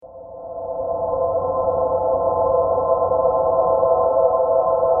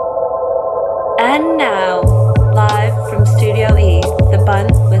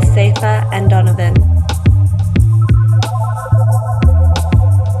Rafa, and Donovan.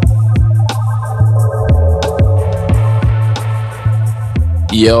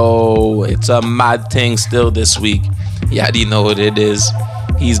 Yo, it's a mad thing still this week. You already know what it is.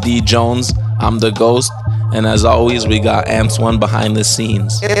 He's D Jones, I'm the Ghost, and as always, we got Amps One behind the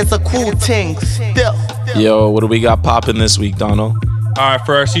scenes. It's a cool thing still. Yo, what do we got popping this week, Dono? All right,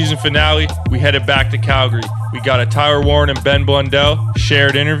 for our season finale, we headed back to Calgary. We got a Tyler Warren and Ben Blundell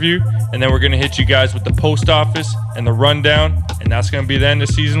shared interview, and then we're going to hit you guys with the post office and the rundown, and that's going to be the end of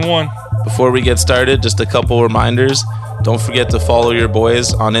season 1. Before we get started, just a couple reminders. Don't forget to follow your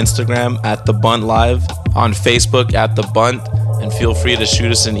boys on Instagram at The Bunt Live, on Facebook at The Bunt, and feel free to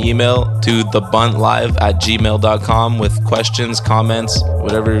shoot us an email to thebuntlive@gmail.com with questions, comments,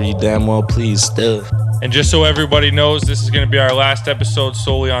 whatever you damn well please still. And just so everybody knows, this is going to be our last episode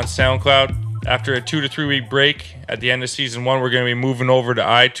solely on SoundCloud. After a 2 to 3 week break, at the end of season 1, we're going to be moving over to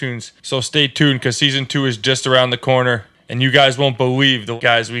iTunes. So stay tuned because season 2 is just around the corner. And you guys won't believe the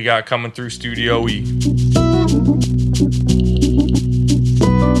guys we got coming through Studio E.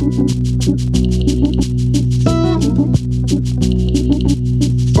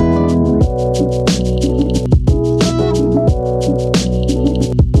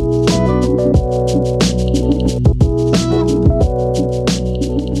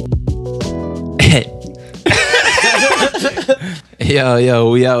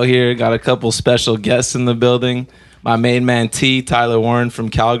 Yo, we out here. Got a couple special guests in the building. My main man T, Tyler Warren from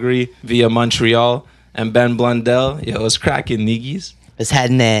Calgary via Montreal, and Ben Blundell. Yo, it's cracking, niggies. What's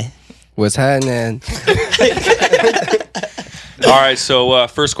happening? What's happening? All right, so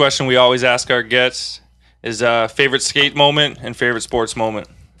first question we always ask our guests is favorite skate moment and favorite sports moment.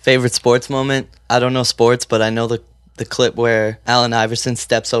 Favorite sports moment? I don't know sports, but I know the clip where Allen Iverson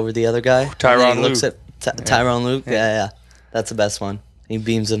steps over the other guy. Tyrone looks Luke. at Tyrone Luke. Yeah. That's the best one. He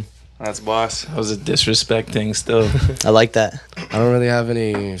beams him. That's boss. That was a disrespect thing still. I like that. I don't really have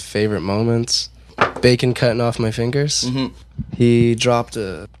any favorite moments. Bacon cutting off my fingers. Mm-hmm. He dropped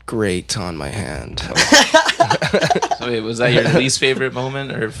a grate on my hand. So wait, was that your least favorite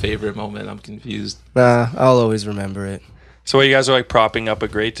moment or favorite moment? I'm confused. Nah, I'll always remember it. So you guys are like propping up a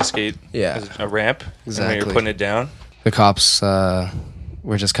grate to skate? Yeah. A ramp? Exactly. And you're putting it down? The cops were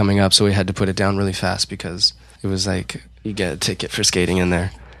just coming up, so we had to put it down really fast because it was like you get a ticket for skating in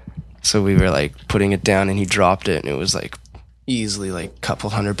there. So we were like putting it down and he dropped it and it was like easily like a couple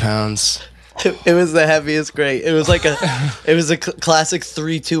 100 pounds. It was the heaviest grate. It was like a classic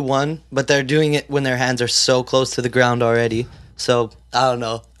 3-2-1, but they're doing it when their hands are so close to the ground already. So I don't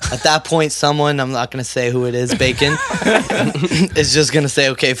know. At that point, someone, I'm not gonna say who it is, Bacon, is just gonna say,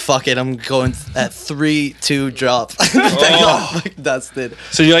 okay, fuck it, I'm going at 3-2 drop. Dustin.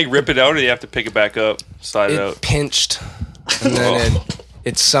 So you like rip it out or you have to pick it back up, slide it out? It pinched and then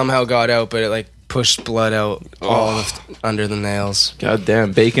it somehow got out, but it like pushed blood out all under the nails. God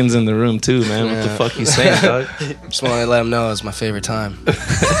damn, Bacon's in the room too, man. What the fuck you saying, dog? Just wanted to let him know it was my favorite time.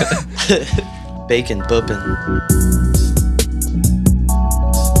 Bacon booping.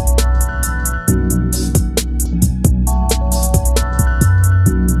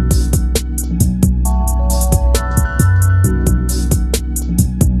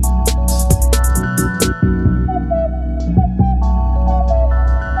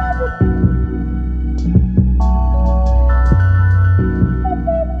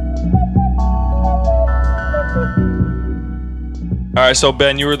 All right, so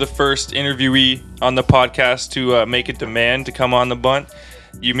Ben, you were the first interviewee on the podcast to make a demand to come on the Bunt.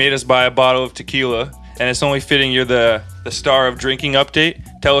 You made us buy a bottle of tequila, and it's only fitting you're the star of Drinking Update.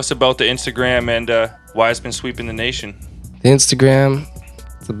 Tell us about the Instagram and why it's been sweeping the nation. The Instagram,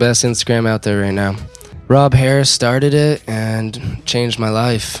 it's the best Instagram out there right now. Rob Harris started it and changed my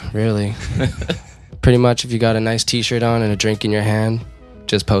life, really. Pretty much if you got a nice t-shirt on and a drink in your hand,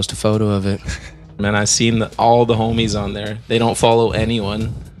 just post a photo of it. Man, I've seen all the homies on there. They don't follow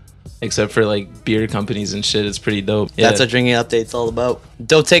anyone except for like beer companies and shit. It's pretty dope. Yeah. That's what Drinking Update's all about.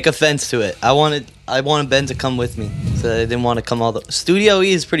 Don't take offense to it. I wanted Ben to come with me, so I didn't want to come all the... Studio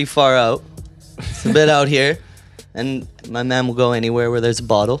E is pretty far out. It's a bit out here, and my man will go anywhere where there's a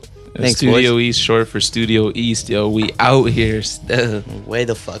bottle. Thanks, Studio boys. East, short for Studio East, yo. We out here still. Way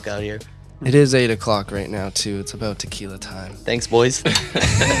the fuck out here. It is 8 o'clock right now, too. It's about tequila time. Thanks, boys.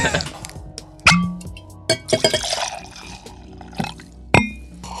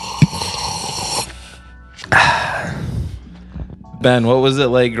 Ben, what was it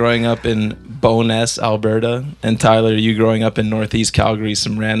like growing up in Bowness, Alberta? And Tyler, you growing up in Northeast Calgary,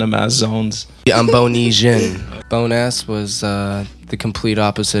 some random ass zones. Yeah, I'm Bonesian. Bowness was the complete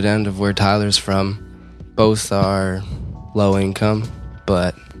opposite end of where Tyler's from. Both are low income,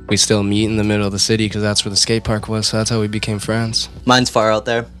 but we still meet in the middle of the city because that's where the skate park was. So that's how we became friends. Mine's far out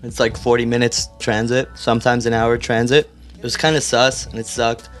there. It's like 40 minutes transit, sometimes an hour transit. It was kind of sus, and it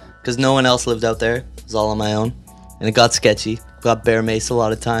sucked because no one else lived out there. It was all on my own, and it got sketchy. Got bear maced a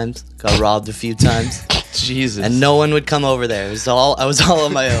lot of times. Got robbed a few times. Jesus. And no one would come over there. I was all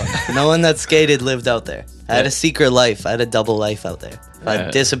on my own. No one that skated lived out there. I had a secret life. I had a double life out there. If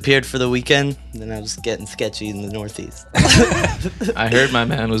I disappeared for the weekend, then I was getting sketchy in the Northeast. I heard my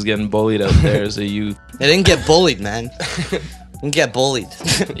man was getting bullied out there as a youth. I didn't get bullied, man. Didn't get bullied.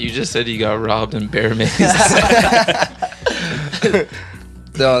 You just said you got robbed and bear maced.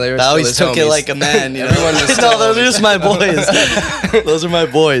 No, they were I always still took his it homies. like a man, you know. Everyone was No, still those are just my boys. Those are my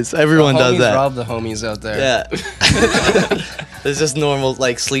boys. Everyone does Homies that. rob the homies out there. Yeah. It's just normal,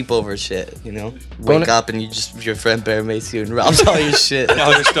 like, sleepover shit, you know? Wake up and your friend bear mace you and robs all your shit.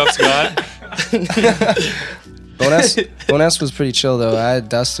 All your stuff's gone. Bonus was pretty chill though. I had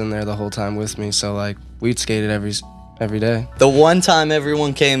Dustin there the whole time with me, so like we'd skated every day. The one time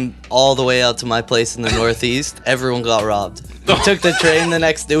everyone came all the way out to my place in the Northeast, everyone got robbed. We took the train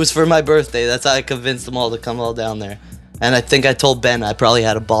it was for my birthday. That's how I convinced them all to come all down there. And I think I told Ben I probably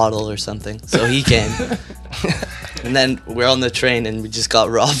had a bottle or something, so he came. And then we're on the train and we just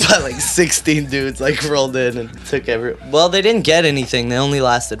got robbed by like 16 dudes, like rolled in and took Well, they didn't get anything. They only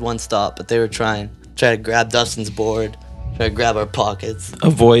lasted one stop, but they were trying to grab Dustin's board, try to grab our pockets.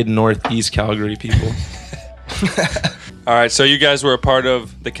 Avoid Northeast Calgary people. All right, so you guys were a part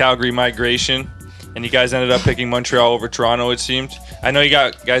of the Calgary migration, and you guys ended up picking Montreal over Toronto, it seemed. I know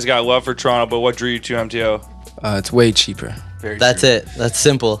guys got love for Toronto, but what drew you to MTO? It's way cheaper. That's it. That's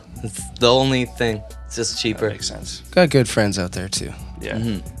simple. It's the only thing. It's just cheaper. That makes sense. Got good friends out there too. Yeah.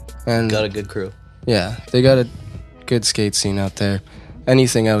 And Got a good crew. yeah, they got a good skate scene out there.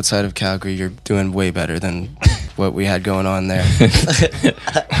 Anything outside of Calgary, you're doing way better than what we had going on there.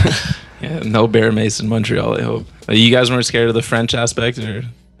 Yeah, no bear mace in Montreal, I hope. You guys weren't scared of the French aspect, or?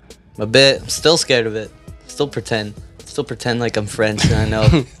 A bit. I'm still scared of it. Still pretend like I'm French and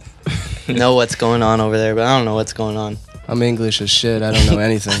I know what's going on over there, but I don't know what's going on. I'm English as shit. I don't know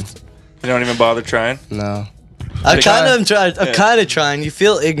anything. You don't even bother trying? No. I'm kind of trying. You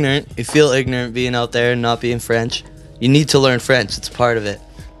feel ignorant. You feel ignorant being out there and not being French. You need to learn French. It's part of it,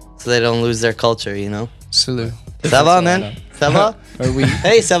 so they don't lose their culture. You know. Salut. Ça va, man? Ça va? Oui.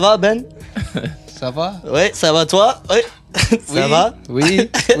 Hey, ça va, Ben? Ça va? Oui, ça va, toi? Oui. Ça va? Oui.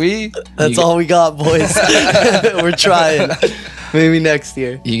 Oui. That's all we got, boys. We're trying. Maybe next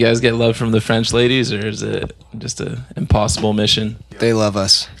year. You guys get love from the French ladies, or is it just an impossible mission? They love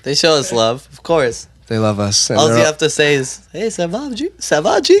us. They show us love, of course. They love us. And All they're you have to say is, "Hey, ça va, G? Ça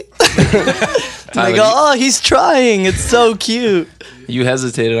va, G?" And they go, "Oh, he's trying. It's so cute." You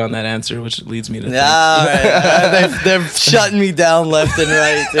hesitated on that answer, which leads me to think. All right. They're shutting me down left and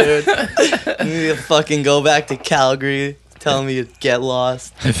right, dude. I need to fucking go back to Calgary. Telling me to get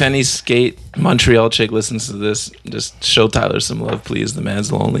lost. If any skate Montreal chick listens to this, just show Tyler some love, please. The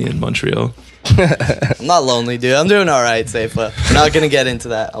man's lonely in Montreal. I'm not lonely, dude. I'm doing all right, Safa. I'm not gonna get into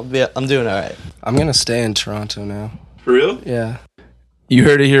that. I'm doing all right. I'm gonna stay in Toronto now. For real? Yeah. You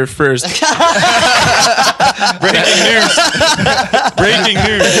heard it here first. Breaking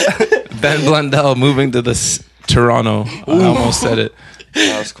news. Ben Blundell moving to Toronto. I almost said it.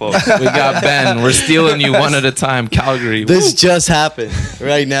 That was close. We got Ben. We're stealing you one at a time. Calgary. This just happened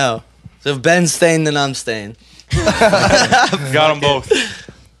right now. So if Ben's staying, then I'm staying. Got them both.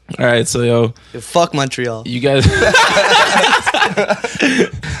 All right, so yo, Fuck Montreal. you guys,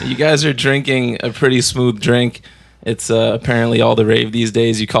 you guys are drinking a pretty smooth drink. It's apparently all the rave these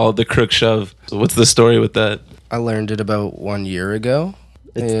days. You call it the Crook Shove. So what's the story with that? I learned it about 1 year ago.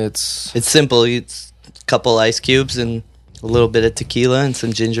 It's It's simple. It's a couple ice cubes and a little bit of tequila and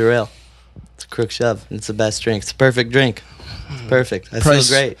some ginger ale. It's a Crook Shove. It's the best drink. It's a perfect drink. It's perfect. I feel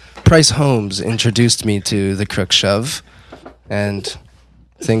great. Price Holmes introduced me to the Crook Shove, and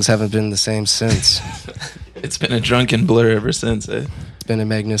things haven't been the same since. It's been a drunken blur ever since. It's been a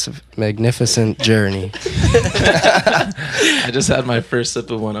magnificent journey. I just had my first sip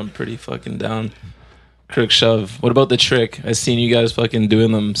of one. I'm pretty fucking down. Crook Shove. What about the trick? I've seen you guys fucking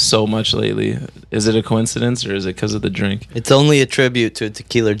doing them so much lately. Is it a coincidence or is it because of the drink? It's only a tribute to a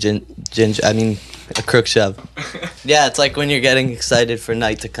tequila a Crook Shove. Yeah, it's like when you're getting excited for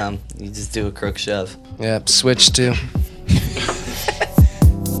night to come. You just do a Crook Shove. Yep, switch to.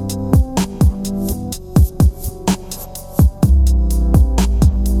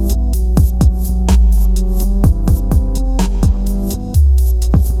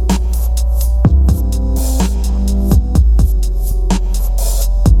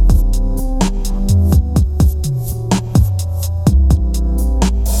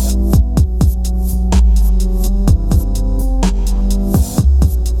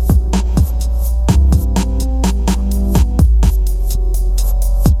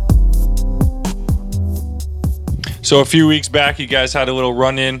 So a few weeks back, you guys had a little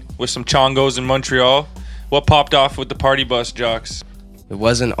run-in with some chongos in Montreal. What popped off with the party bus, jocks? It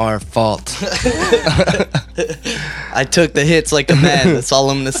wasn't our fault. I took the hits like a man. That's all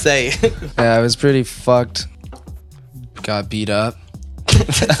I'm gonna say. Yeah, I was pretty fucked. Got beat up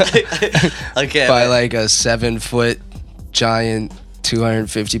Okay. by like a 7-foot giant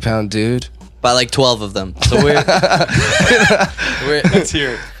 250-pound dude. By like 12 of them. So Let's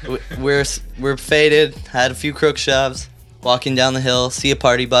hear it. we're faded. Had a few crook shoves. Walking down the hill, see a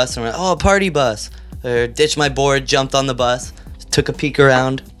party bus, and we're like, oh, a party bus. Ditched my board, jumped on the bus, took a peek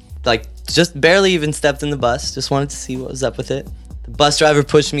around, like just barely even stepped in the bus. Just wanted to see what was up with it. The bus driver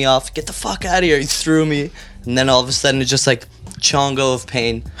pushed me off. Get the fuck out of here! He threw me, and then all of a sudden it's just like chongo of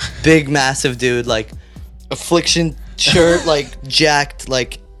pain, big massive dude, like affliction shirt, like jacked,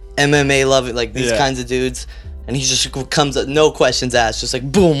 like MMA loving, like these kinds of dudes. And he just comes up, no questions asked, just like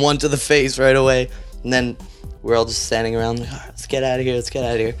boom, one to the face right away. And then we're all just standing around like, oh, let's get out of here, let's get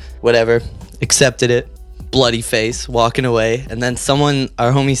out of here. Whatever. Accepted it. Bloody face, walking away. And then someone,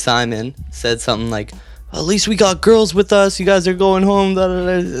 our homie Simon, said something like, at least we got girls with us, you guys are going home. Da,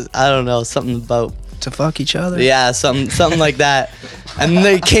 da, da. I don't know, something about To fuck each other? yeah, something like that. And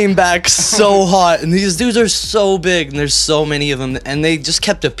they came back so hot. And these dudes are so big, and there's so many of them. And they just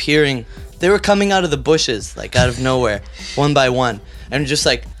kept appearing. They were coming out of the bushes, like out of nowhere, one by one. And just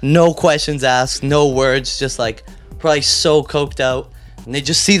like, no questions asked, no words, just like, probably so coked out. And they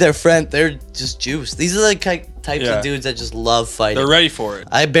just see their friend, they're just juiced. These are like types of dudes that just love fighting. They're ready for it.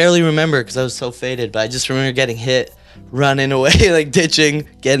 I barely remember because I was so faded, but I just remember getting hit, running away, like ditching,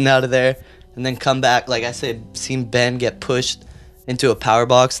 getting out of there. And then come back, like I said, seen Ben get pushed into a power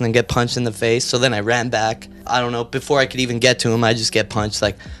box and then get punched in the face. So then I ran back. I don't know, before I could even get to him, I just get punched.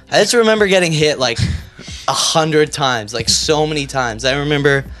 Like, I just remember getting hit like 100 times, like so many times. I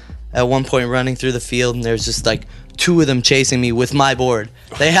remember at one point running through the field and there's just like 2 of them chasing me with my board.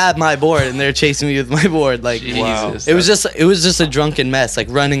 They had my board and they're chasing me with my board. Like, Wow. it was just a drunken mess, like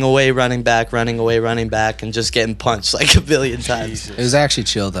running away, running back, running away, running back, and just getting punched like a billion times. It was actually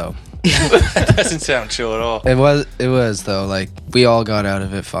chill though. That doesn't sound chill at all. It was though. Like, we all got out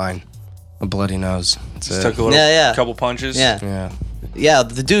of it fine. A bloody nose. That's Just it. took a little, Yeah. couple punches. Yeah. Yeah,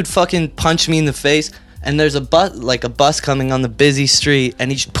 the dude fucking punched me in the face, and there's a bus coming on the busy street,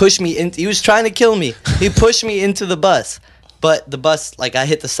 and he pushed me in. He was trying to kill me. He pushed me into the bus, but the bus, like, I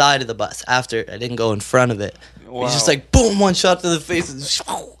hit the side of the bus after. I didn't go in front of it. Wow. He's just like, boom, one shot to the face.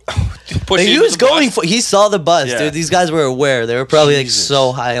 And Push he into was the going bus. for. He saw the bus, Yeah. dude. These guys were aware. They were probably like Jesus.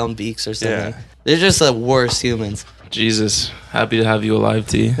 so high on beaks or something. Yeah. They're just the worst humans. Jesus, happy to have you alive,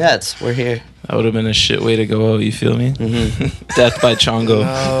 T. Yeah, we're here. That would have been a shit way to go out. You feel me? Mm-hmm. Death by Chongo.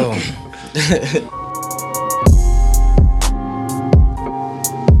 Oh.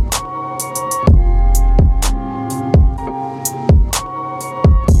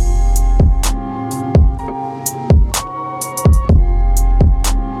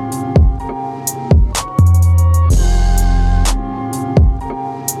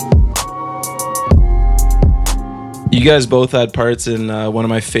 You guys both had parts in one of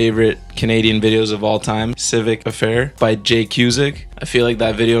my favorite Canadian videos of all time, Civic Affair by Jay Cusick. I feel like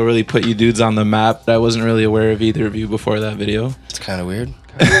that video really put you dudes on the map. I wasn't really aware of either of you before that video. It's kind of weird.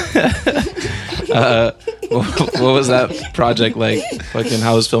 What was that project like? Fucking,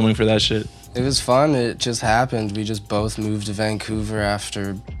 how was filming for that shit? It was fun. It just happened. We just both moved to Vancouver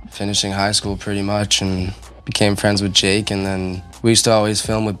after finishing high school pretty much and became friends with Jake. And then we used to always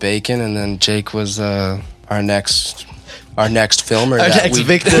film with Bacon. And then Jake was our next filmer. Our next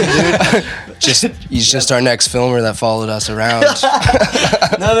victim, dude. He's just our next filmer that followed us around.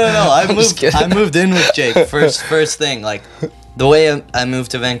 No. just kidding. I moved in with Jake. First thing, like the way I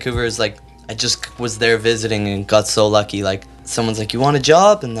moved to Vancouver is like I just was there visiting and got so lucky. Like someone's like, "You want a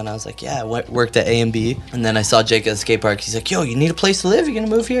job?" And then I was like, "Yeah." I worked at A&B, and then I saw Jake at the skate park. He's like, "Yo, you need a place to live? You gonna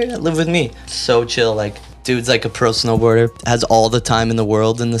move here? Yeah, live with me." So chill, like. Dude's like a pro snowboarder, has all the time in the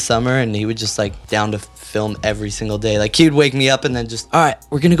world in the summer, and he would just like down to film every single day. Like he would wake me up and then just, all right,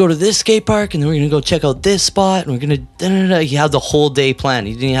 we're gonna go to this skate park and then we're gonna go check out this spot and we're gonna da-da-da. He had the whole day planned.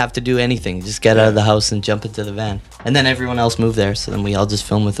 He didn't have to do anything. Just get out of the house and jump into the van. And then everyone else moved there, so then we all just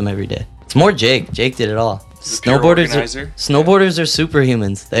film with him every day. It's more Jake. Jake did it all. pure organizer. Snowboarders are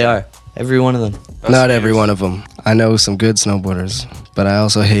superhumans. They are. Every one of them. Not every one of them. I know some good snowboarders, but I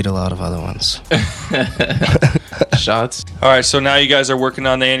also hate a lot of other ones. Shots. All right, so now you guys are working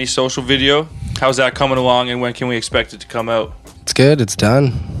on the anti-social video. How's that coming along, and when can we expect it to come out? It's good. It's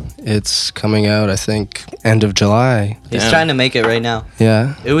done. It's coming out, I think, end of July. He's Damn. trying to make it right now.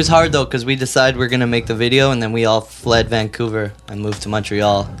 Yeah. It was hard though because we decided we're gonna make the video and then we all fled Vancouver and moved to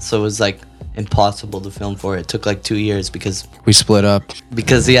Montreal. So it was like impossible to film for. It took like 2 years because We split up. we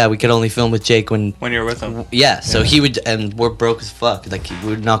could only film with Jake when When you were with him. so he would, and we're broke as fuck. Like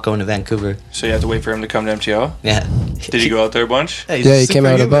we're not going to Vancouver. So you have to wait for him to come to MTL? Yeah. Did he go out there a bunch? Hey, Yeah, he came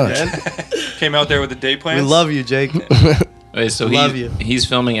out a bunch. Came out there with the day We plans? love you, Jake. Wait, so Love you. he's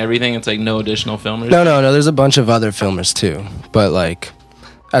filming everything. It's like no additional filmers. No. There's a bunch of other filmers too, but like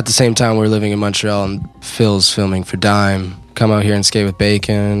at the same time we're living in Montreal and Phil's filming for Dime. Come out here and skate with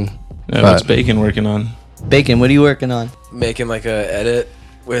Bacon. Yeah, what's Bacon working on? Bacon, what are you working on? Making like a edit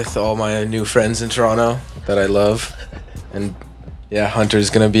with all my new friends in Toronto that I love, and yeah, Hunter's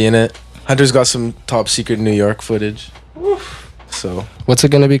gonna be in it. Hunter's got some top secret New York footage. So What's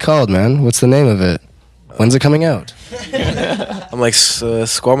it gonna be called, man? What's the name of it? When's it coming out? I'm like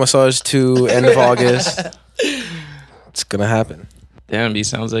Squat Massage 2 end of August. It's gonna happen. Damn, B,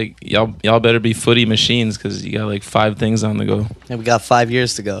 sounds like y'all better be footy machines because you got like 5 things on the go. And we got 5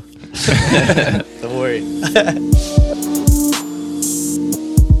 years to go. Don't worry.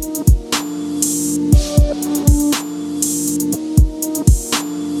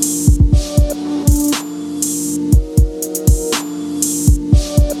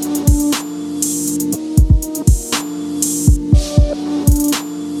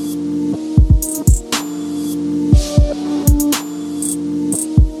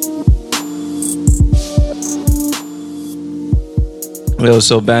 Yo,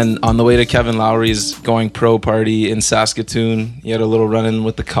 so Ben, on the way to Kevin Lowry's going pro party in Saskatoon, you had a little run-in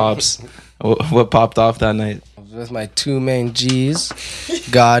with the cops. What popped off that night? I was with my 2 main G's,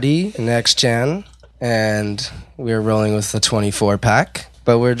 Gotti and X-Chan, and we were rolling with the 24 pack.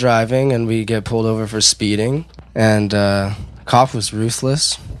 But we're driving and we get pulled over for speeding, and cop was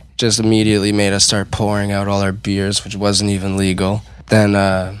ruthless. Just immediately made us start pouring out all our beers, which wasn't even legal.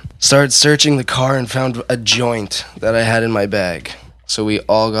 Then started searching the car and found a joint that I had in my bag. So we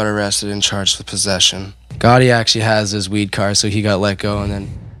all got arrested and charged with possession. Gotti actually has his weed car, so he got let go, and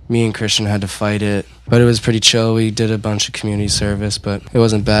then me and Christian had to fight it. But it was pretty chill. We did a bunch of community service, but it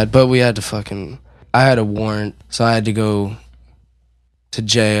wasn't bad. But we had to I had a warrant, so I had to go to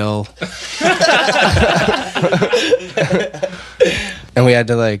jail. And we had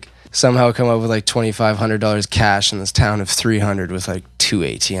to like somehow come up with like $2,500 cash in this town of 300 with like 2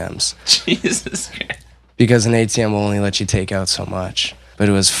 ATMs. Jesus Christ. Because an ATM will only let you take out so much. But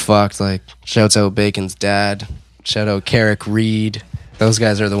it was fucked. Like, shouts out Bacon's dad. Shout out Carrick Reed. Those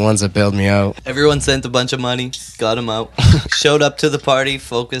guys are the ones that bailed me out. Everyone sent a bunch of money, got him out. Showed up to the party,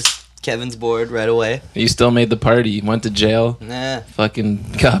 focused Kevin's board right away. You still made the party. Went to jail. Nah.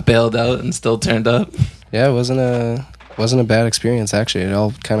 Fucking got bailed out and still turned up. Yeah, it wasn't a bad experience, actually. It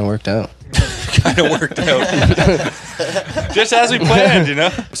all kind of worked out. Kind of worked out. Just as we planned, you know?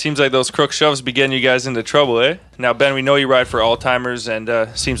 Seems like those Crook Shuvs be getting you guys into trouble, eh? Now, Ben, we know you ride for all-timers, and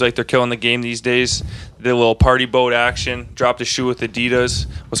seems like they're killing the game these days. The little party boat action, dropped a shoe with Adidas.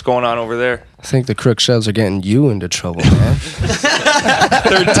 What's going on over there? I think the Crook Shuvs are getting you into trouble, man.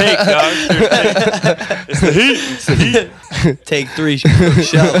 Third take, dog. Third take. It's the heat. Take 3,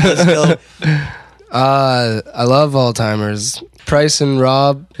 shell. Let's go. I love all-timers. Price and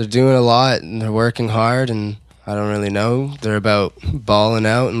Rob, they're doing a lot, and they're working hard, and I don't really know. They're about balling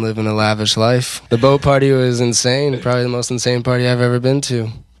out and living a lavish life. The boat party was insane, probably the most insane party I've ever been to.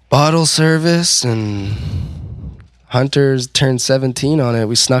 Bottle service, and Hunter's turned 17 on it.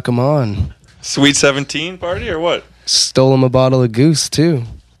 We snuck him on. Sweet 17 party or what? Stole him a bottle of Goose, too.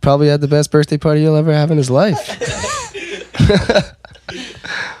 Probably had the best birthday party he'll ever have in his life.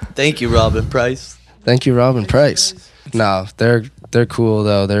 Thank you, Robin Price. Thank you, Robin Price. No, they're cool,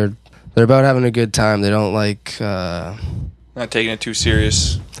 though. They're about having a good time. They don't like... Not taking it too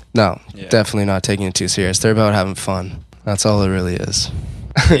serious. No, Yeah. definitely not taking it too serious. They're about having fun. That's all it really is.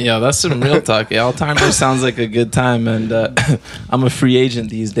 Yo, that's some real talk. Yeah, all-timers sounds like a good time, and I'm a free agent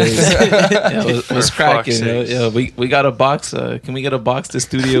these days. Yeah, what's For cracking? fuck's sakes. Yo, we got a box. Can we get a box to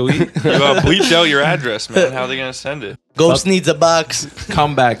Studio E? You bleeped out your address, man. How are they going to send it? Ghost needs a box.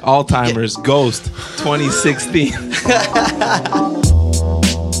 Comeback, all-timers, Ghost, 2016.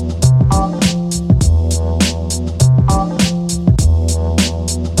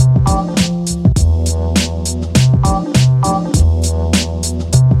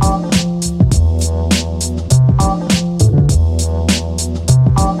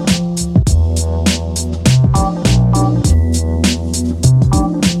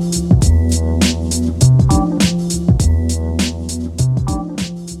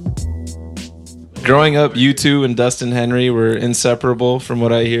 Growing up, you two and Dustin Henry were inseparable from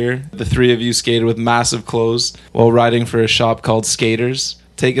what I hear. The 3 of you skated with massive clothes while riding for a shop called Skaters.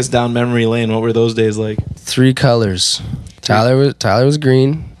 Take us down memory lane. What were those days like? 3 colors. Tyler was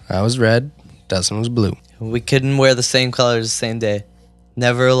green. I was red. Dustin was blue. We couldn't wear the same colors the same day.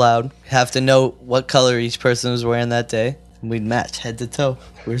 Never allowed. Have to know what color each person was wearing that day. We'd match head to toe.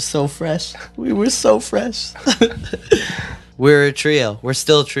 We were so fresh. We were so fresh. We're a trio. We're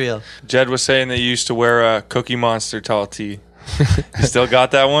still a trio. Jed was saying that you used to wear a Cookie Monster tall tee. You still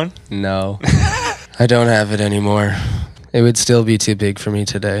got that one? No. I don't have it anymore. It would still be too big for me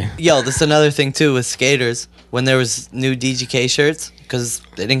today. Yo, this is another thing too with skaters. When there was new DGK shirts, because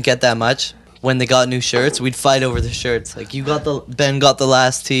they didn't get that much. When they got new shirts, we'd fight over the shirts. Like Ben got the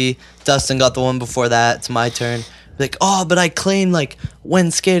last tee, Dustin got the one before that. It's my turn. Like, oh, but I claim like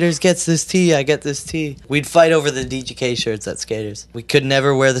when skaters gets this tee, I get this tee. We'd fight over the DGK shirts at skaters. We could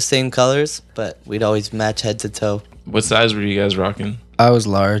never wear the same colors, but we'd always match head to toe. What size were you guys rocking? I was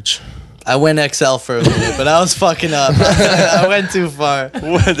large. I went XL for a minute, but I was fucking up. I went too far.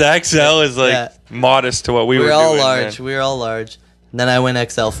 The XL is like modest to what we were doing. All large. Man. We were all large. And then I went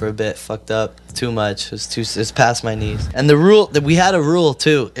XL for a bit. Fucked up. Too much. It's past my knees. And the rule that we had a rule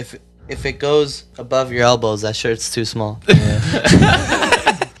too. If it goes above your elbows, that shirt's too small.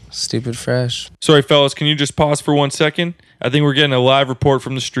 Yeah. Stupid fresh. Sorry, fellas. Can you just pause for 1 second? I think we're getting a live report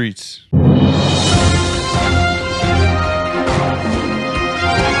from the streets.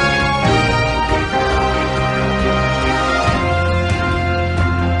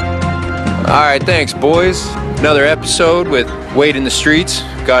 All right, thanks, boys. Another episode with Wade in the Streets.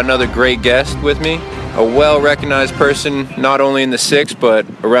 Got another great guest with me. A well-recognized person, not only in the Six, but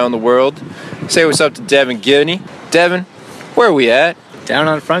around the world. Say what's up to Devin Guiney. Devin, where are we at? Down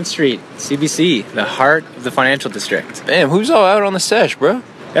on Front Street, CBC, the heart of the financial district. Damn, who's all out on the sesh, bro?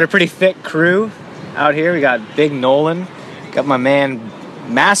 Got a pretty thick crew out here. We got Big Nolan. Got my man,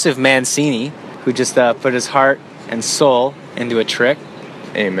 Massive Mancini, who just put his heart and soul into a trick.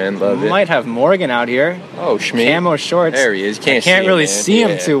 Hey, man, love it. Might have Morgan out here. Oh, Shmi. Camo shorts. There he is. Can't really see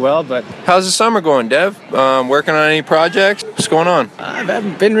him too well, but... How's the summer going, Dev? Working on any projects? What's going on?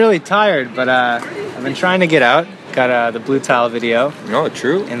 I've been really tired, but I've been trying to get out. Got the Blue Tile video. Oh,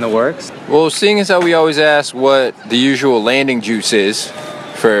 true. In the works. Well, seeing as how we always ask what the usual landing juice is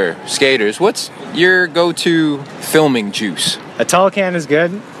for skaters, what's your go-to filming juice? A tall can is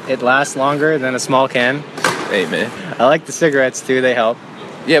good. It lasts longer than a small can. Hey, man. I like the cigarettes, too. They help.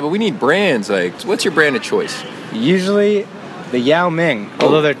 Yeah, but we need brands. Like, what's your brand of choice? Usually the Yao Ming,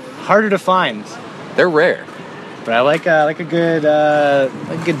 although they're harder to find. They're rare. But I like a good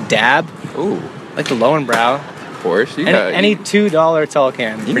dab. Ooh, like the Lowenbrow. Of course, any $2 tall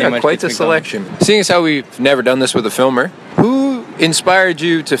can. You got quite the selection. Seeing as how we've never done this with a filmer, who inspired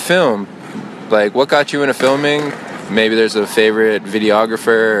you to film? Like, what got you into filming? Maybe there's a favorite videographer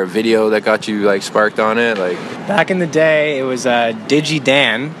or video that got you like sparked on it. Like back in the day, it was Digi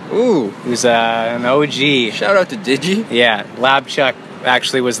Dan. Ooh, he was an OG. Shout out to Digi. Yeah, Lab Chuck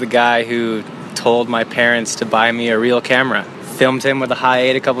actually was the guy who told my parents to buy me a real camera. Filmed him with a high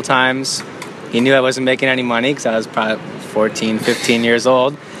 8 a couple times. He knew I wasn't making any money because I was probably 14, 15 years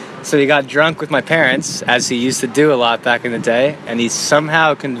old. So he got drunk with my parents, as he used to do a lot back in the day, and he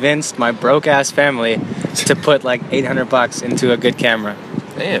somehow convinced my broke-ass family to put like $800 into a good camera.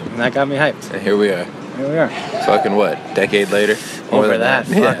 Damn. And that got me hyped. And here we are. Here we are. Fucking what? Decade later? Over that.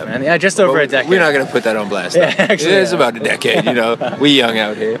 Fuck, yeah, man. Yeah, just over a decade. We're not going to put that on blast. Yeah, actually, it is about a decade, you know. We young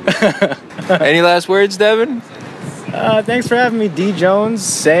out here. Any last words, Devin? Thanks for having me, D. Jones,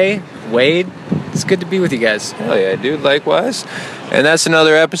 Say, Wade. It's good to be with you guys. Hell yeah, dude. Likewise. And that's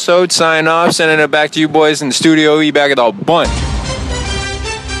another episode. Sign off. Sending it back to you boys in the studio. You back at the Bunt.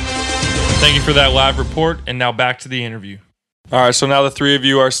 Thank you for that live report. And now back to the interview. All right, so now the three of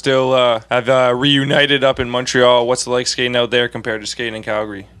you are still have reunited up in Montreal. What's it like skating out there compared to skating in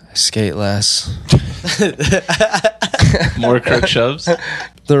Calgary? I skate less. More crook shoves?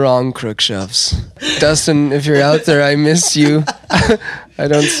 The wrong crook shoves. Dustin, if you're out there, I miss you. I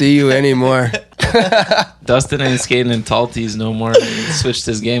don't see you anymore. Dustin ain't skating in tall tees no more. He switched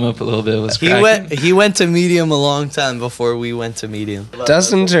his game up a little bit. He went to medium a long time before we went to medium.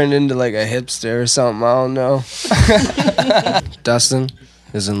 Dustin turned into like a hipster or something. I don't know. Dustin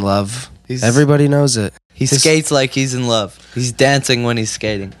is in love. Everybody knows it. He skates like he's in love. He's dancing when he's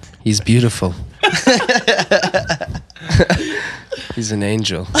skating. He's beautiful. He's an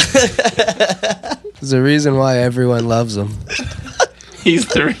angel. There's a reason why everyone loves him. He's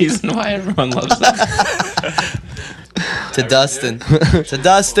the reason why everyone loves him. To Dustin. To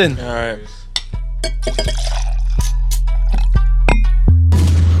Dustin. All right.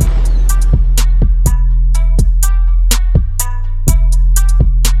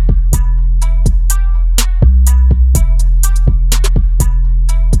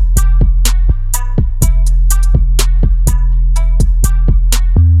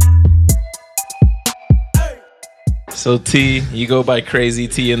 So T, you go by Crazy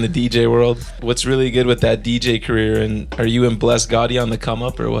T in the DJ world. What's really good with that DJ career? And are you and Bless Gotti on the come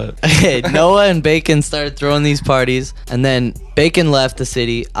up or what? Hey, Noah and Bacon started throwing these parties, and then Bacon left the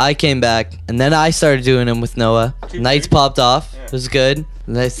city. I came back, and then I started doing them with Noah. Nights popped off. It was good.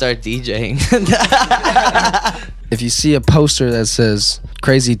 And then I started DJing. If you see a poster that says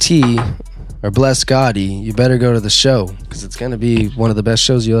Crazy T or Bless Gotti, you better go to the show, because it's going to be one of the best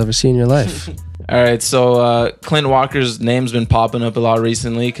shows you'll ever see in your life. All right, so Clint Walker's name's been popping up a lot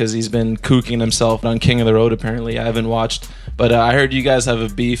recently because he's been kooking himself on King of the Road, apparently. I haven't watched, but I heard you guys have a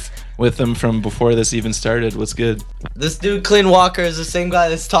beef with him from before this even started. What's good? This dude, Clint Walker, is the same guy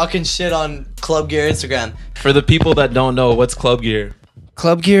that's talking shit on Club Gear Instagram. For the people that don't know, what's Club Gear?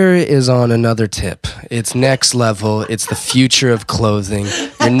 Club Gear is on another tip. It's next level. It's the future of clothing.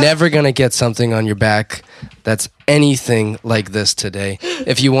 You're never going to get something on your back that's anything like this today.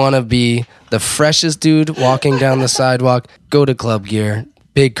 If you want to be the freshest dude walking down the sidewalk, go to Club Gear,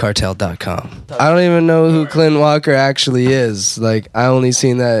 bigcartel.com. I don't even know who Clint Walker actually is. Like, I only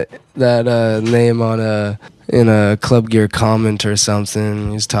seen that name on in a Club Gear comment or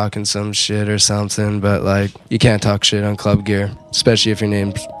something. He's talking some shit or something, but like, you can't talk shit on Club Gear, especially if your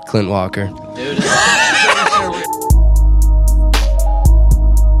name's Clint Walker. Dude.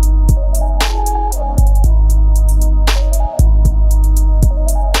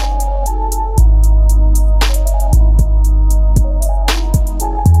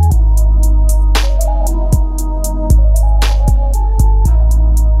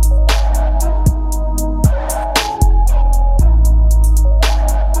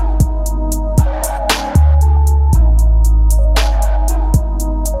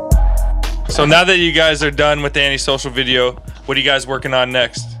 So now that you guys are done with the antisocial video, what are you guys working on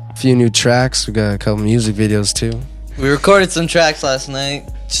next? A few new tracks. We got a couple music videos too. We recorded some tracks last night.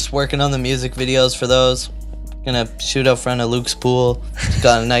 Just working on the music videos for those. Gonna shoot out front of Luke's pool.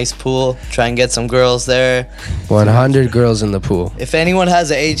 Got a nice pool. Try and get some girls there. 100 girls in the pool. If anyone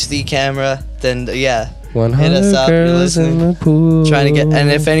has an HD camera, then yeah, 100 hit us up. You're girls in listening. the pool. Trying to get, and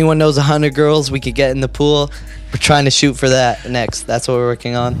if anyone knows 100 girls we could get in the pool, we're trying to shoot for that next. That's what we're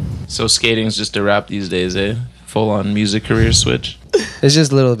working on. So skating's just a wrap these days, eh? Full-on music career switch. It's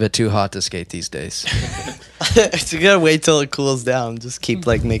just a little bit too hot to skate these days. So you gotta wait till it cools down. Just keep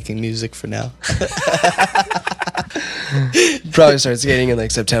like making music for now. Probably start skating in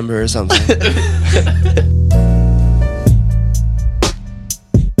like September or something.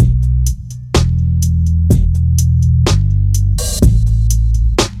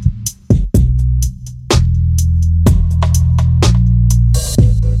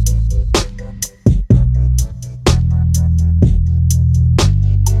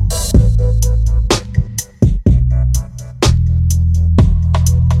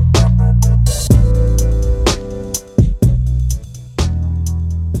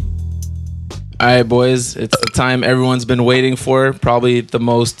 All right, boys, it's the time everyone's been waiting for. Probably the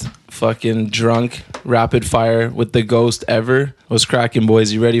most fucking drunk rapid fire with the ghost ever. What's cracking,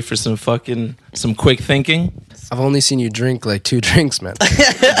 boys? You ready for some quick thinking? I've only seen you drink like 2 drinks, man.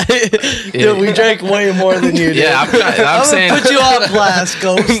 Dude, we drank way more than you did. Yeah, I'm saying. Gonna put you on blast,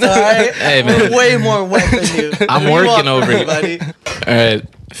 Ghost. All right. Hey, man. We're way more wet than you. I'm What do you working want over from me, it. buddy? All right,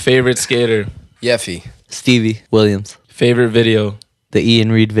 favorite skater, Yeffy. Stevie Williams. favorite video, The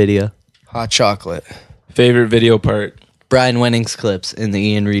Ian Reed video. Hot chocolate. favorite video part, Brian Wenning's clips in the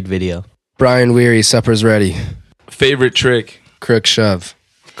Ian Reed video. Brian Weary, supper's ready. favorite trick, Crook shove.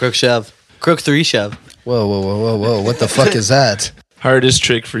 Crook shove. Crook 3 shove. Whoa, whoa, whoa, whoa, whoa. What the fuck is that? hardest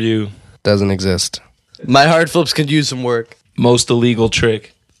trick for you, Doesn't exist. My hard flips could use some work. most illegal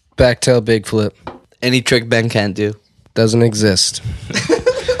trick, Backtail big flip. Any trick Ben can't do. Doesn't exist.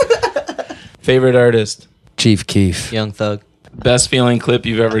 favorite artist, Chief Keef. Young Thug. best feeling clip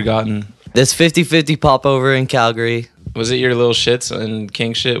you've ever gotten. This 50-50 pop over in Calgary. Was it your little shits and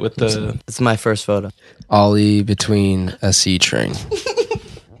king shit with the... It's my first photo. Ollie between a C train.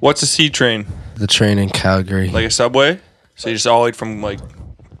 What's a C train? The train in Calgary. Like a subway? So you just ollied from like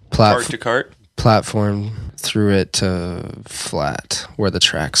cart to cart? Platform through it to flat where the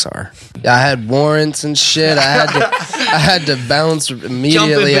tracks are. I had warrants and shit. I had to bounce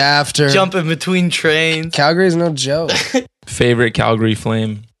immediately after. Jumping between trains. Calgary's no joke. favorite Calgary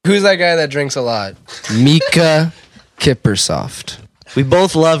flame, Who's that guy that drinks a lot? Mika Kippersoft. We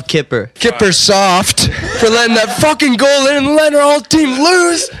both love Kipper. Kippersoft for letting that fucking goal in and letting our whole team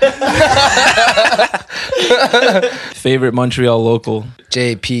lose. favorite Montreal local,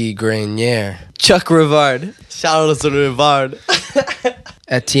 JP Grenier. Chuck Rivard. Shout out to Rivard.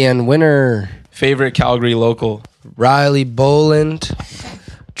 Etienne Winner. favorite Calgary local, Riley Boland.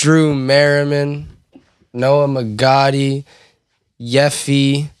 Drew Merriman. Noah Magadi,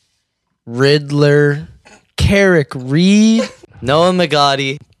 Yeffy, Riddler, Carrick Reed, Noah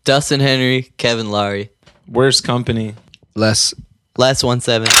Magadi, Dustin Henry, Kevin Lowry. Worst company. Les Last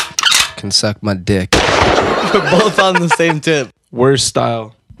 1-7. can suck my dick. We're both on the same tip. Worst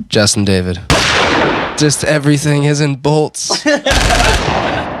style. Justin David. Just everything is in bolts.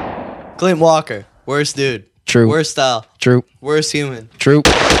 Clint Walker. Worst dude. True. Worst style. True. Worst human. True.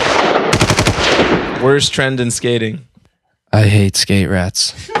 Worst trend in skating. I hate skate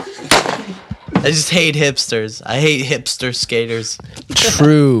rats. I just hate hipsters. I hate hipster skaters.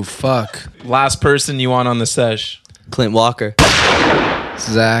 True. Fuck. Last person you want on the sesh. Clint Walker.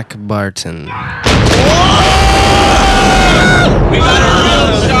 Zach Barton. We got a real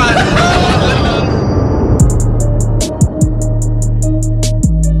shot.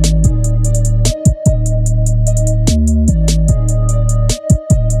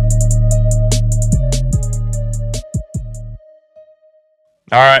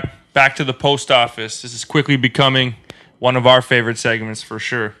 All right, back to the post office. This is quickly becoming one of our favorite segments for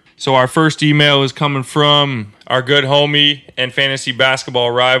sure. So our first email is coming from our good homie and fantasy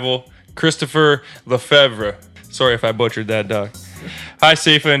basketball rival, Christopher Lefebvre. Sorry if I butchered that, dog. Hi,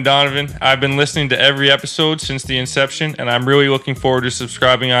 Safa and Donovan. I've been listening to every episode since the inception, and I'm really looking forward to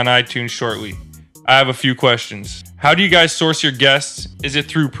subscribing on iTunes shortly. I have a few questions. How do you guys source your guests? Is it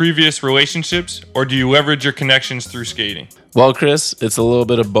through previous relationships, or do you leverage your connections through skating? Well, Chris, it's a little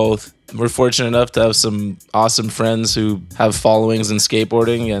bit of both. We're fortunate enough to have some awesome friends who have followings in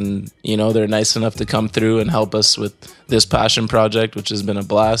skateboarding, and they're nice enough to come through and help us with this passion project, which has been a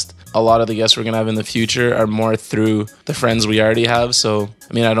blast. A lot of the guests we're gonna have in the future are more through the friends we already have. So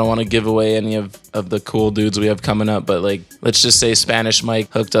I don't want to give away any of the cool dudes we have coming up, but let's just say Spanish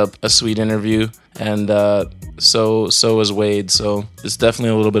Mike hooked up a sweet interview, and so was Wade. So it's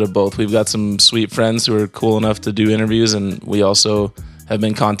definitely a little bit of both. We've got some sweet friends who are cool enough to do interviews, and we also have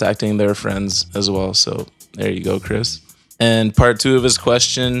been contacting their friends as well. So there you go, Chris. And part 2 of his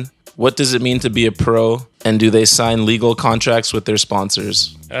question, what does it mean to be a pro, and do they sign legal contracts with their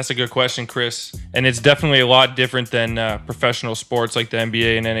sponsors? That's a good question, Chris. And it's definitely a lot different than professional sports like the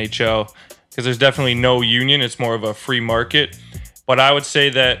NBA and NHL, because there's definitely no union. It's more of a free market. But I would say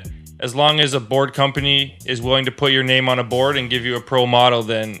that as long as a board company is willing to put your name on a board and give you a pro model,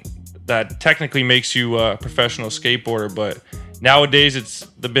 then that technically makes you a professional skateboarder. But nowadays,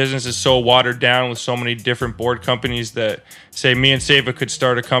 the business is so watered down with so many different board companies that, say, me and Seva could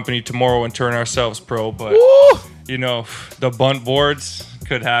start a company tomorrow and turn ourselves pro. But, the Bunt boards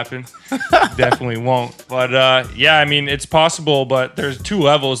could happen. Definitely won't. But, it's possible, but there's 2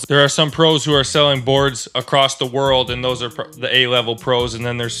 levels. There are some pros who are selling boards across the world, and those are the A-level pros. And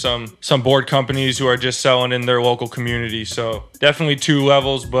then there's some board companies who are just selling in their local community. So definitely 2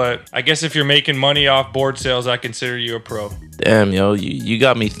 levels. But I guess if you're making money off board sales, I consider you a pro. Damn, you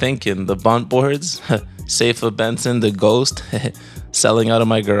got me thinking. The Bunt boards, Safa Benson, the Ghost, selling out of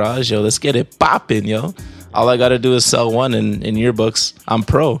my garage. Let's get it popping, yo. All I got to do is sell one in your books. I'm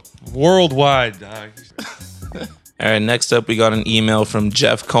pro. Worldwide, dog. All right, next up, we got an email from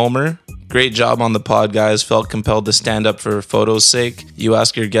Jeff Comer. Great job on the pod, guys. Felt compelled to stand up for photos' sake. You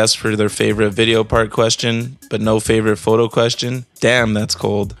ask your guests for their favorite video part question, but no favorite photo question. Damn, that's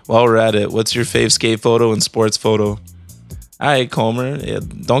cold. While we're at it, what's your fave skate photo and sports photo? All right, Comer,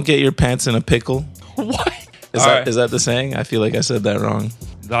 don't get your pants in a pickle. What? Is that the saying? I feel like I said that wrong.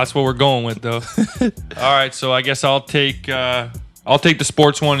 That's what we're going with, though. All right, so I guess I'll take the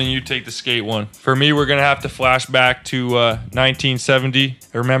sports one and you take the skate one. For me, we're gonna have to flash back to 1970.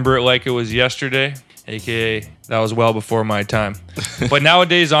 I remember it like it was yesterday, aka that was well before my time. But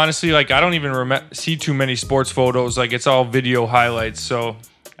nowadays, honestly, I don't even see too many sports photos. It's all video highlights. So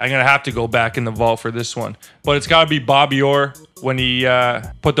I'm gonna have to go back in the vault for this one. But it's gotta be Bobby Orr when he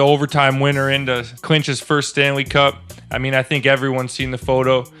put the overtime winner in to clinch his first Stanley Cup. I think everyone's seen the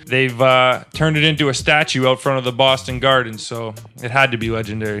photo. They've turned it into a statue out front of the Boston Garden, so it had to be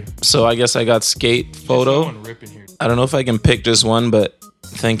legendary. So I guess I got skate photo. I don't know if I can pick just one, but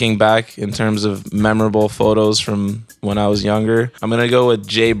thinking back in terms of memorable photos from when I was younger, I'm going to go with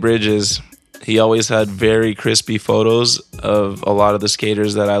Jay Bridges. He always had very crispy photos of a lot of the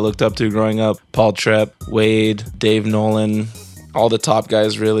skaters that I looked up to growing up. Paul Trepp, Wade, Dave Nolan, all the top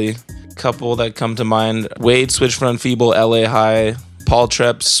guys, really. Couple that come to mind: Wade switch front feeble LA High, Paul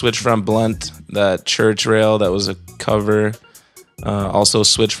Trepp switch front blunt, that church rail that was a cover, also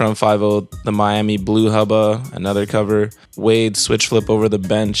switch front 5-0 the Miami Blue Hubba, another cover, Wade switch flip over the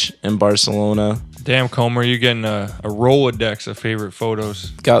bench in Barcelona. Damn, Comer, you're getting a Rolodex of favorite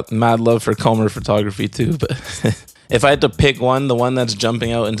photos. Got mad love for Comer photography too, but If I had to pick one, the one that's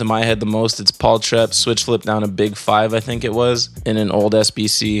jumping out into my head the most, it's Paul Trepp, switch flip down a big 5, I think it was, in an old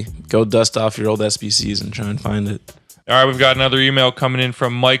SBC. Go dust off your old SBCs and try and find it. All right, we've got another email coming in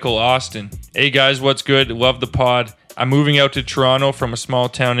from Michael Austin. Hey guys, what's good? Love the pod. I'm moving out to Toronto from a small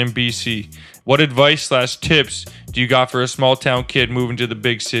town in BC. What advice/tips do you got for a small town kid moving to the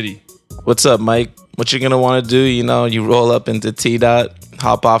big city? What's up, Mike? What you're going to want to do, you roll up into T-Dot,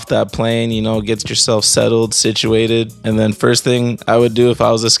 hop off that plane, get yourself settled, situated. And then first thing I would do if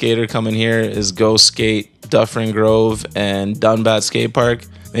I was a skater coming here is go skate Dufferin Grove and Dunbat Skate Park.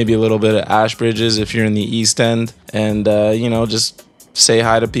 Maybe a little bit of Ashbridges if you're in the East End. And, just say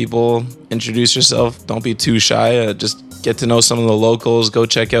hi to people, introduce yourself. Don't be too shy. Just get to know some of the locals. Go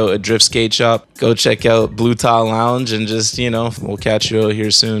check out a drift skate shop. Go check out Blue Tile Lounge, and just, we'll catch you out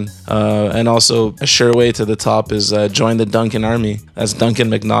here soon. And also, a sure way to the top is join the Duncan Army. That's Duncan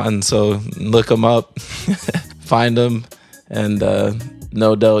McNaughton. So look him up, find him, and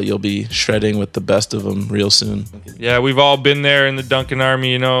no doubt you'll be shredding with the best of them real soon. Yeah, we've all been there in the Duncan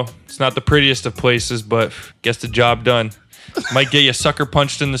Army. It's not the prettiest of places, but gets the job done. Might get you sucker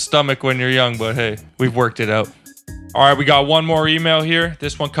punched in the stomach when you're young, but hey, we've worked it out. All right, we got one more email here.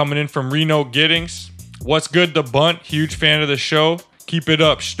 This one coming in from Reno Giddings. What's good, the Bunt? Huge fan of the show. Keep it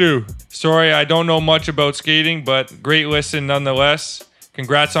up, Stu. Sorry, I don't know much about skating, but great listen nonetheless.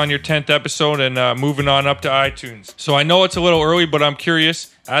 Congrats on your 10th episode and moving on up to iTunes. So I know it's a little early, but I'm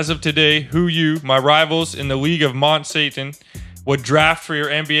curious, as of today, who you, my rivals in the League of Mont Satan, would draft for your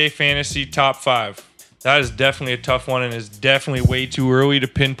NBA fantasy top 5? That is definitely a tough one and is definitely way too early to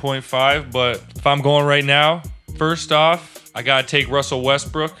pinpoint 5. But if I'm going right now, first off, I got to take Russell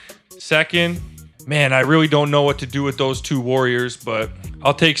Westbrook. Second, man, I really don't know what to do with those two Warriors, but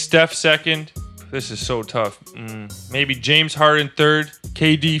I'll take Steph second. This is so tough. Maybe James Harden third,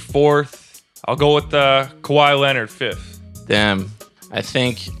 KD fourth. I'll go with Kawhi Leonard fifth. Damn. I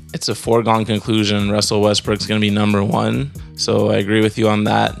think it's a foregone conclusion Russell Westbrook's going to be number 1. So I agree with you on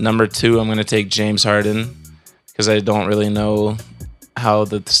that. Number 2, I'm going to take James Harden because I don't really know how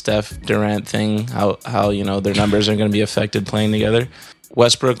the Steph Durant thing, how their numbers are going to be affected playing together.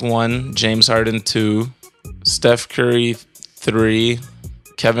 Westbrook 1, James Harden 2, Steph Curry 3,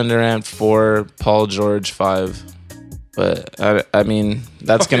 Kevin Durant 4, Paul George 5. But I mean,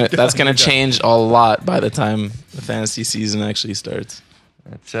 that's gonna change a lot by the time the fantasy season actually starts.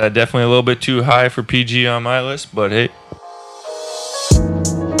 It's definitely a little bit too high for PG on my list, but hey.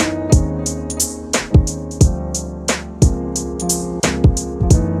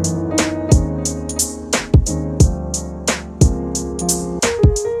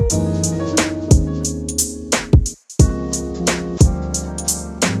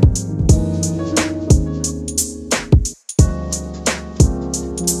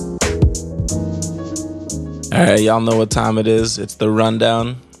 All right, y'all know what time it is. It's the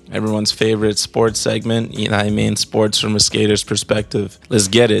rundown, everyone's favorite sports segment. You know what I mean? Sports from a skater's perspective. Let's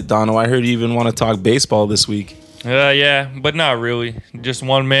get it. Dono, I heard you even want to talk baseball this week. Yeah, but not really. Just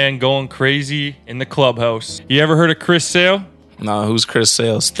one man going crazy in the clubhouse. You ever heard of Chris Sale? No, who's Chris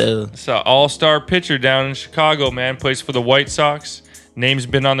Sale still? It's an all-star pitcher down in Chicago, man. Plays for the White Sox. Name's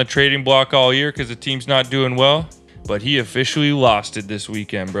been on the trading block all year because the team's not doing well. But he officially lost it this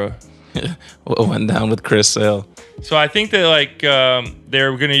weekend, bro. What went down with Chris Sale? So I think that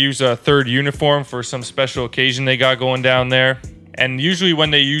they're going to use a third uniform for some special occasion they got going down there. And usually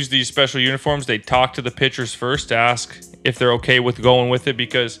when they use these special uniforms, they talk to the pitchers first to ask if they're okay with going with it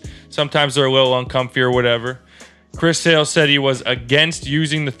because sometimes they're a little uncomfy or whatever. Chris Sale said he was against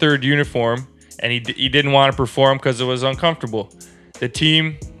using the third uniform and he didn't want to perform because it was uncomfortable. The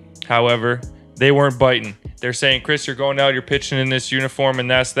team, however, they weren't biting. They're saying, Chris, you're going out, you're pitching in this uniform,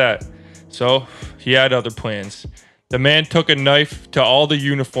 and that's that. So he had other plans. The man took a knife to all the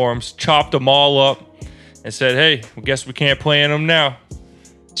uniforms, chopped them all up, and said, hey, I guess we can't play in them now.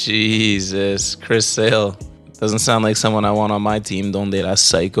 Jesus, Chris Sale. Doesn't sound like someone I want on my team. Donde era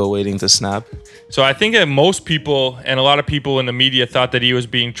psycho waiting to snap. So I think that most people and a lot of people in the media thought that he was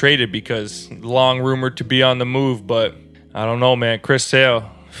being traded because long rumored to be on the move. But I don't know, man. Chris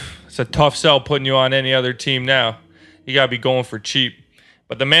Sale, it's a tough sell putting you on any other team now. You got to be going for cheap.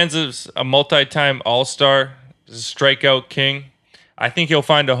 But the man's a multi-time all-star. He's a strikeout king. I think he'll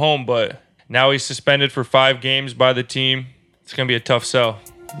find a home, but now he's suspended for 5 games by the team. It's going to be a tough sell.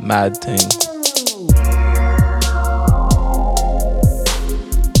 Mad thing.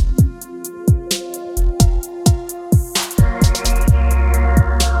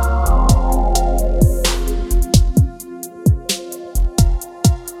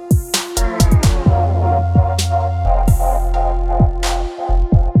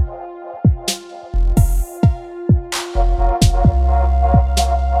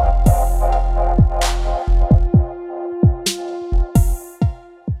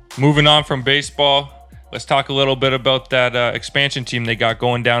 Moving on from baseball, let's talk a little bit about that expansion team they got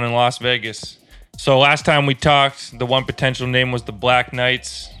going down in Las Vegas. So last time we talked, the one potential name was the Black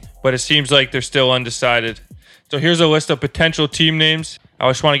Knights, but it seems like they're still undecided. So here's a list of potential team names. I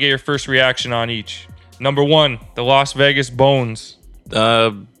just want to get your first reaction on each. Number 1, the Las Vegas Bones.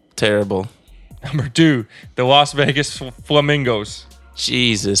 Terrible. Number 2, the Las Vegas Flamingos.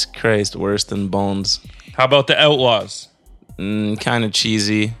 Jesus Christ, worse than Bones. How about the Outlaws? Kind of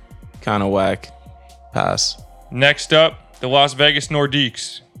cheesy, kind of whack. Pass. Next up, the Las Vegas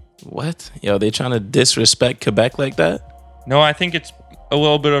Nordiques. What? Yo, they trying to disrespect Quebec like that? No, I think it's a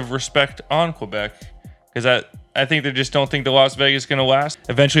little bit of respect on Quebec, because I think they just don't think the Las Vegas is going to last.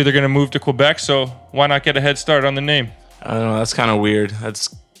 Eventually, they're going to move to Quebec, so why not get a head start on the name? I don't know. That's kind of weird.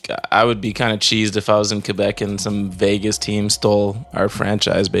 I would be kind of cheesed if I was in Quebec and some Vegas team stole our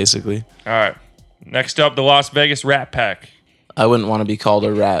franchise, basically. All right. Next up, the Las Vegas Rat Pack. I wouldn't want to be called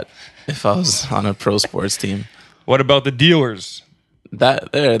a rat if I was on a pro sports team. What about the Dealers?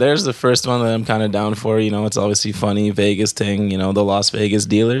 There's the first one that I'm kind of down for. You know, it's obviously funny, Vegas thing. You know, the Las Vegas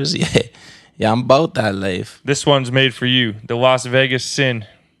Dealers. Yeah, I'm about that life. This one's made for you. The Las Vegas Sin.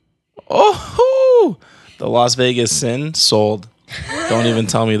 Oh, the Las Vegas Sin sold. Don't even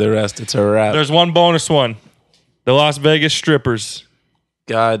tell me the rest. It's a wrap. There's one bonus one. The Las Vegas Strippers.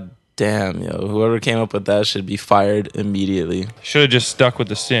 God damn, yo. Whoever came up with that should be fired immediately. Should have just stuck with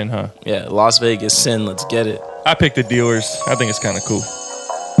the Sin, huh? Yeah, Las Vegas Sin. Let's get it. I picked the Dealers. I think it's kind of cool.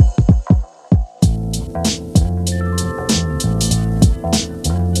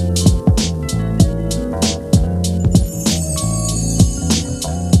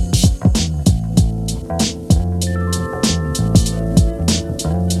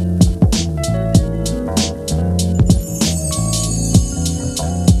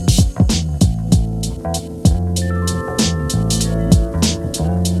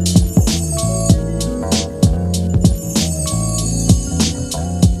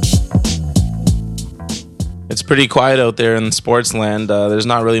 Pretty quiet out there in sports land. There's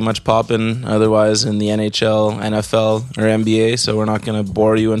not really much popping otherwise in the NHL, NFL, or NBA, so we're not going to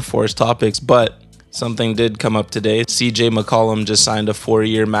bore you and force topics, but something did come up today. CJ McCollum just signed a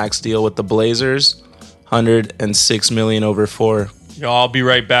 4-year max deal with the Blazers, $106 million over 4. Yo, I'll be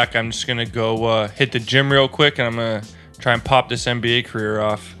right back. I'm just going to go hit the gym real quick, and I'm going to try and pop this NBA career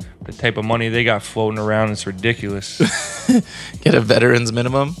off. The type of money they got floating around is ridiculous. Get a veteran's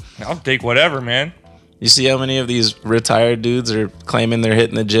minimum? I'll take whatever, man. You see how many of these retired dudes are claiming they're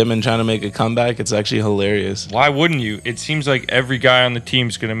hitting the gym and trying to make a comeback? It's actually hilarious. Why wouldn't you? It seems like every guy on the team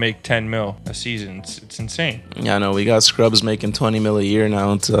is going to make 10 mil a season. It's insane. Yeah, I know. We got scrubs making 20 mil a year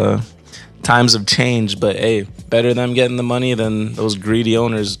now. It's times have changed, but hey, better them getting the money than those greedy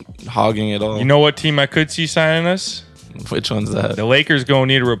owners hogging it all. You know what team I could see signing us? Which one's that? The Lakers going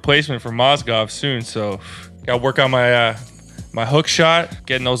to need a replacement for Mozgov soon, so got to work on my hook shot,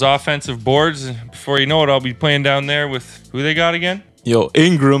 getting those offensive boards. Before you know it, I'll be playing down there with who they got again? Yo,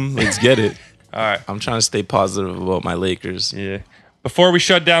 Ingram. Let's get it. All right. I'm trying to stay positive about my Lakers. Yeah. Before we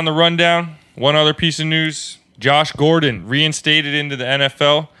shut down the rundown, one other piece of news. Josh Gordon reinstated into the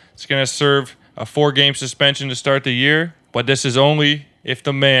NFL. It's going to serve a 4-game suspension to start the year, but this is only if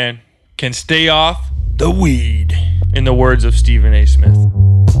the man can stay off the weed, in the words of Stephen A. Smith.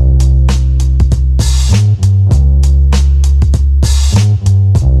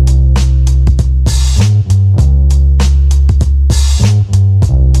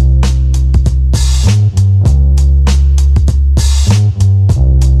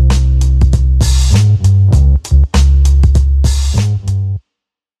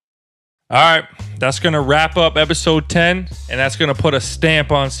 All right, that's going to wrap up episode 10, and that's going to put a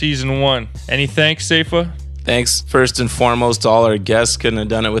stamp on season 1. Any thanks, Safa? Thanks first and foremost to all our guests. Couldn't have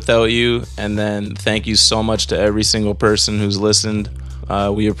done it without you. And then thank you so much to every single person who's listened.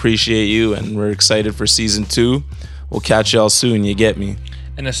 We appreciate you, and we're excited for season 2. We'll catch y'all soon. You get me.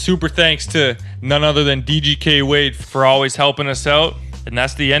 And a super thanks to none other than DGK Wade for always helping us out. And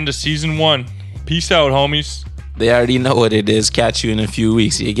that's the end of season 1. Peace out, homies. They already know what it is. Catch you in a few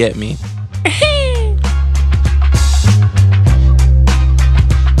weeks. You get me.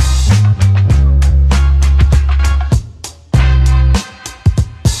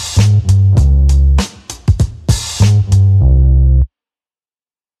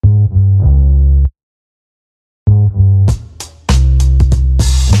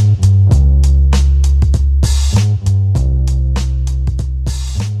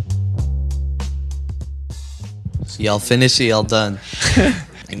 Y'all finish it, y'all done.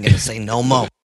 Ain't gonna say no more.